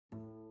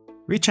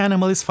Which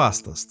animal is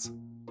fastest?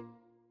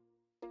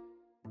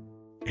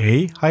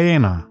 A.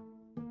 Hyena,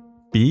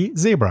 B.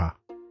 Zebra,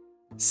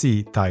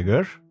 C.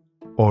 Tiger,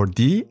 or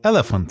D.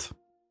 Elephant?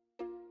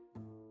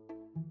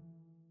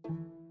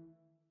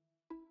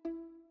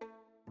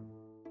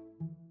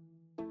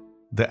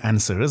 The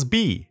answer is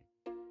B.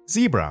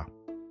 Zebra.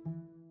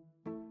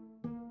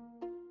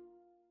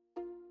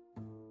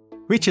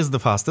 Which is the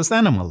fastest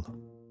animal?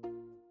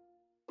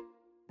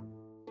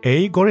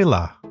 A.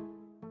 Gorilla,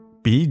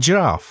 B.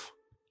 Giraffe,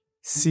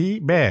 C.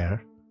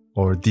 Bear,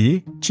 or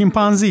D.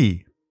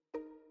 Chimpanzee?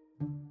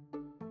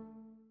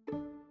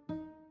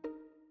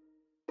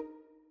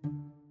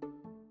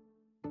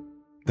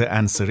 The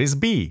answer is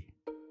B.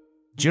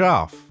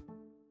 Giraffe.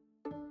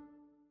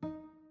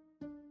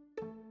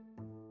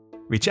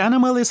 Which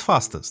animal is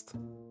fastest?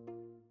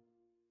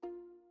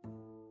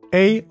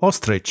 A.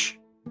 Ostrich,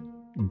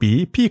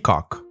 B.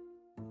 Peacock,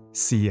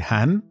 C.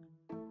 Hen,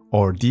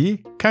 or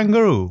D.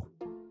 Kangaroo?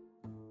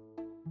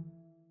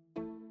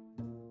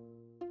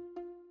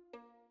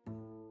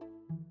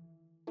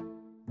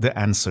 The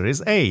answer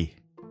is A.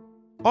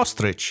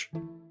 Ostrich.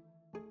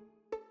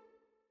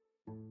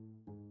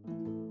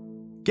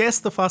 Guess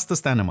the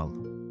fastest animal.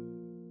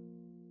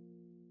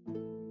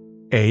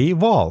 A.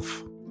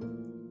 Wolf,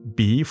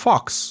 B.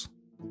 Fox,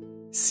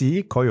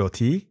 C.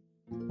 Coyote,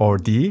 or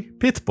D.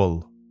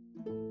 Pitbull?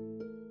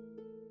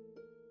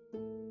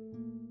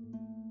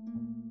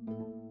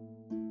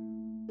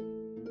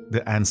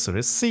 The answer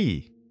is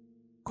C.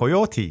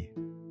 Coyote.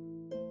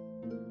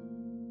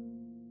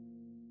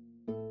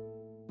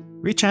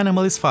 Which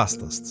animal is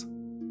fastest?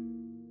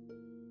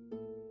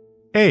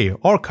 A.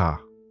 Orca,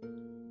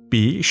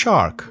 B.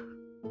 Shark,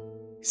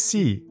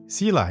 C.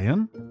 Sea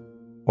lion,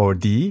 or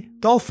D.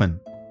 Dolphin?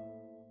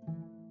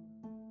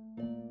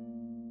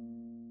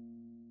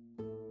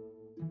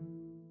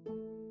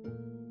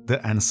 The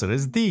answer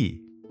is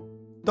D.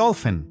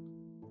 Dolphin.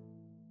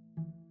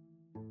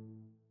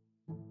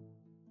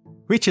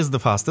 Which is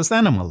the fastest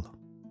animal?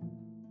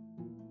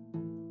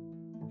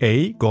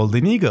 A.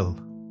 Golden eagle,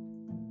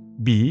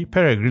 B.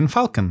 Peregrine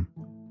falcon,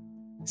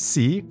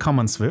 C.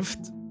 Common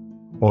swift,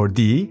 or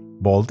D.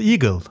 Bald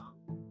eagle?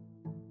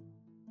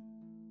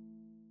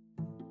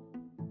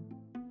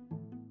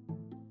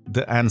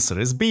 The answer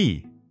is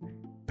B.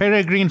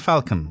 Peregrine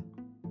falcon.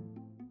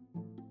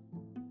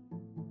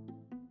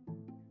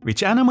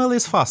 Which animal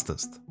is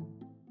fastest?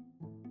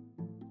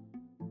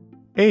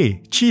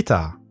 A.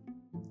 Cheetah,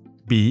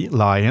 B.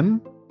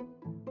 Lion,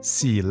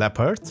 C.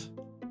 Leopard,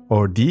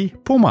 or D.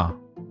 Puma?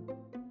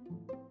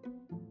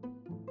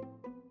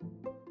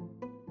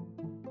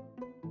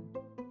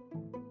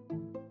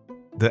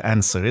 The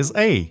answer is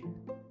A.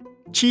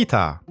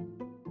 Cheetah.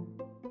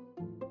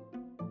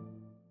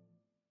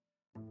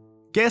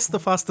 Guess the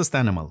fastest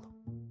animal.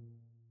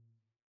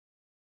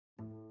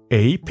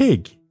 A.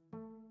 Pig,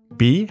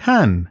 B.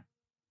 Hen,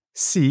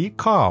 C.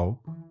 Cow,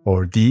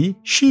 or D.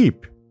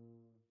 Sheep?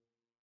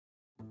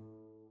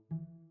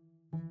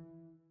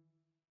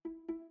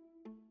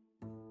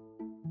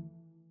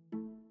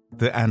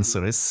 The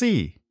answer is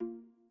C.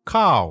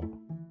 Cow.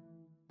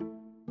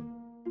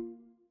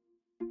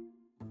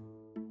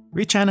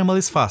 Which animal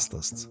is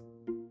fastest?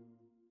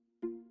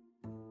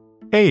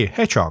 A.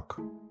 Hedgehog,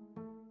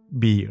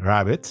 B.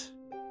 Rabbit,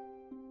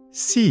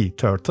 C.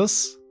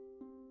 Tortoise,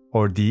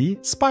 or D.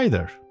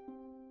 Spider?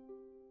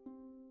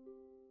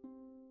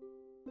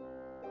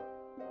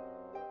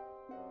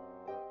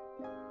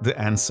 The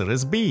answer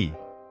is B.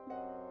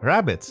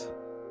 Rabbit.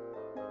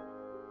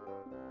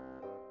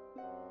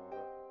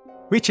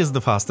 Which is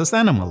the fastest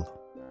animal?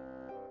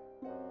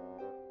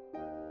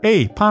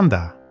 A.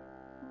 Panda,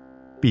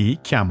 B.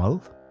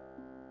 Camel,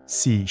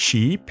 C.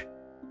 Sheep,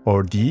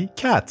 or D.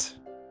 Cat?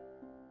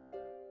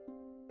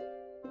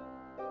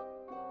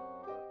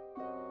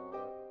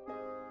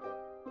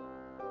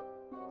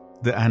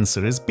 The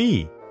answer is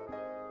B.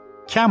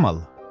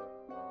 Camel.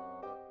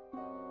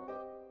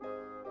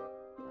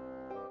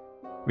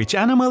 Which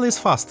animal is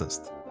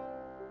fastest?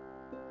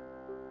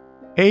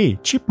 A.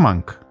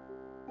 Chipmunk,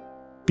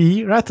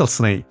 B.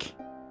 Rattlesnake,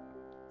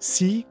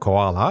 C.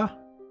 Koala,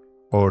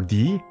 or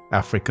D.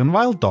 African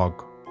wild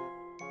dog?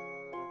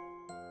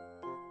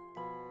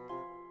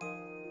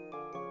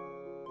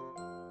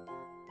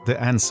 The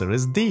answer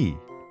is D.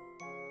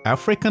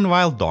 African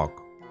wild dog.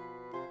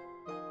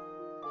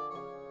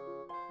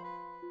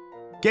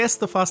 Guess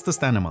the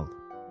fastest animal.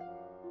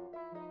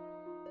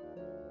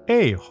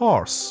 A.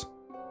 Horse,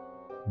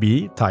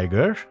 B.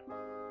 Tiger,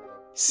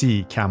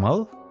 C.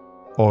 Camel,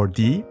 or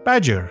D.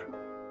 Badger?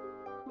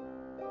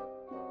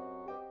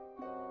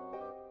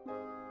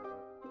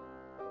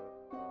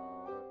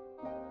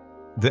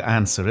 The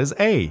answer is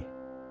A.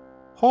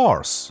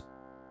 Horse.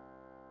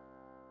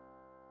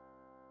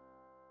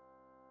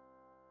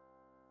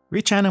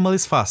 Which animal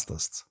is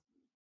fastest?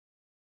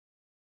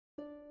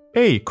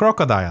 A.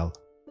 Crocodile,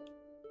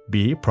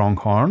 B.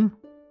 Pronghorn,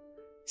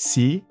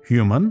 C.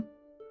 Human,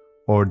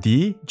 or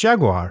D.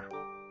 Jaguar?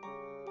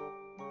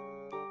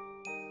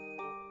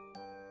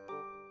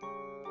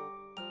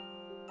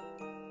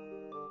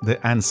 The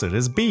answer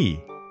is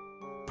B.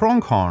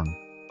 Pronghorn.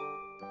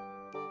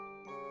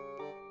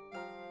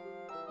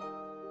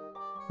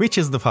 Which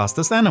is the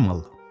fastest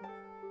animal?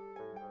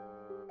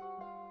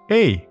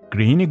 A.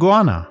 Green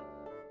iguana,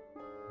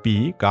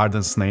 B.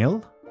 Garden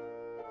snail,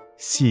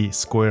 C.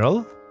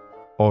 Squirrel,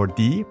 or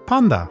D.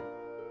 Panda?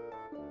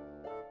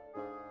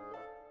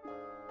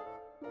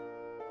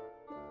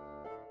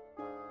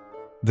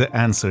 The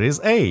answer is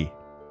A.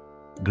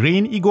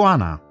 Green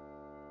iguana.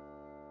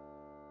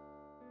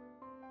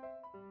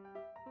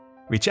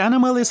 Which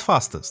animal is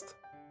fastest?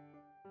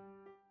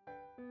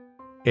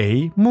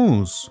 A.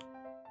 Moose,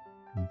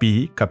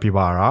 B.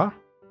 Capybara,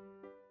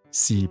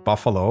 C.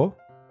 Buffalo,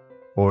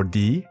 or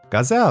D.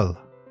 Gazelle?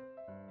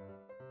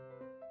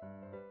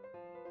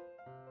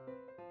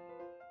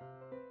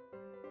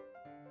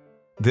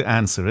 The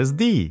answer is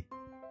D.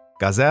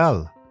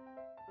 Gazelle.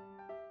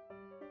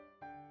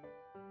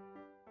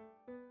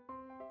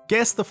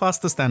 Guess the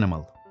fastest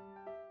animal.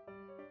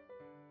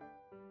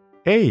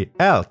 A.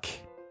 Elk,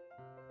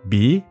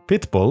 B.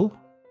 Pitbull,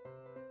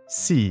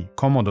 C.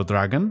 Komodo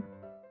dragon,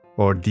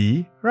 or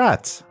D.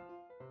 Rat?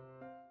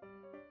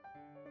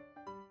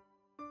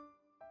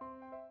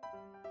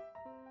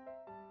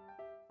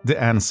 The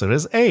answer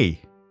is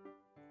A.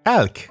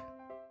 Elk.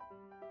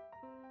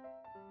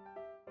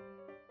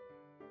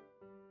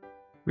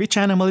 Which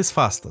animal is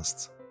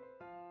fastest?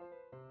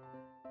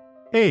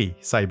 A.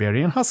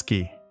 Siberian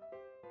husky,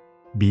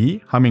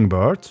 B.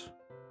 Hummingbird,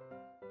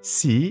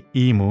 C.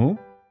 Emu,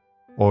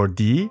 or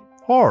D.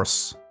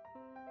 Horse?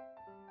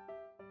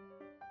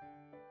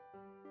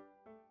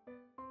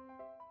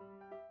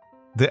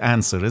 The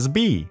answer is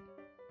B.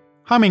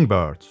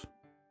 Hummingbird.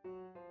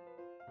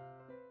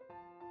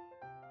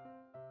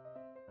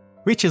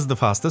 Which is the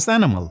fastest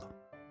animal?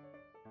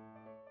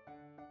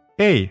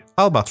 A.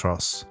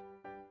 Albatross,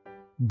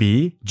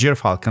 B.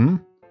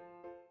 Gyrfalcon,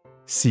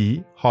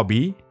 C.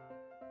 Hobby,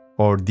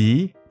 or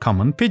D.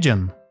 Common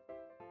pigeon?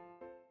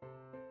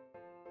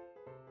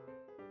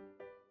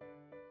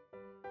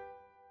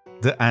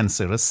 The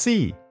answer is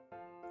C.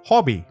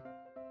 Hobby.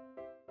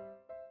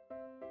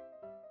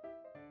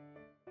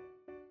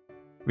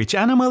 Which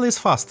animal is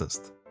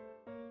fastest?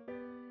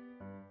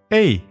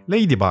 A.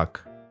 Ladybug,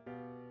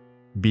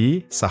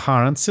 B.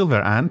 Saharan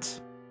silver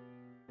ant,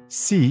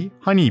 C.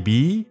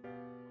 Honeybee,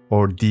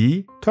 or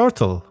D.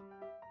 Turtle?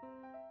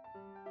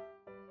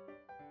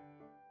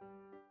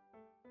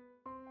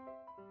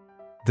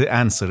 The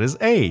answer is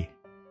A.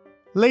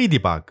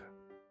 Ladybug.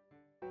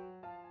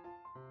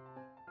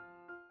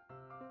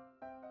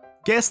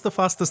 Guess the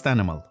fastest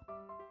animal.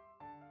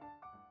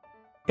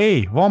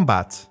 A.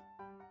 Wombat,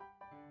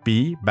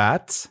 B.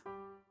 Bat,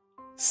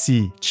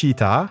 C.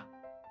 Cheetah,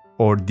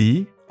 or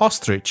D.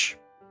 Ostrich?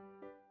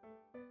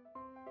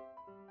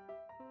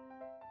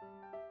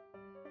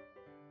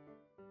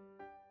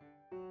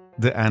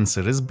 The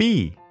answer is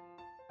B.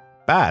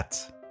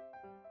 Bat.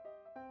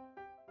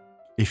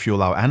 If you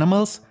love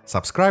animals,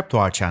 subscribe to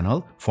our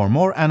channel for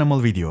more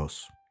animal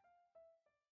videos.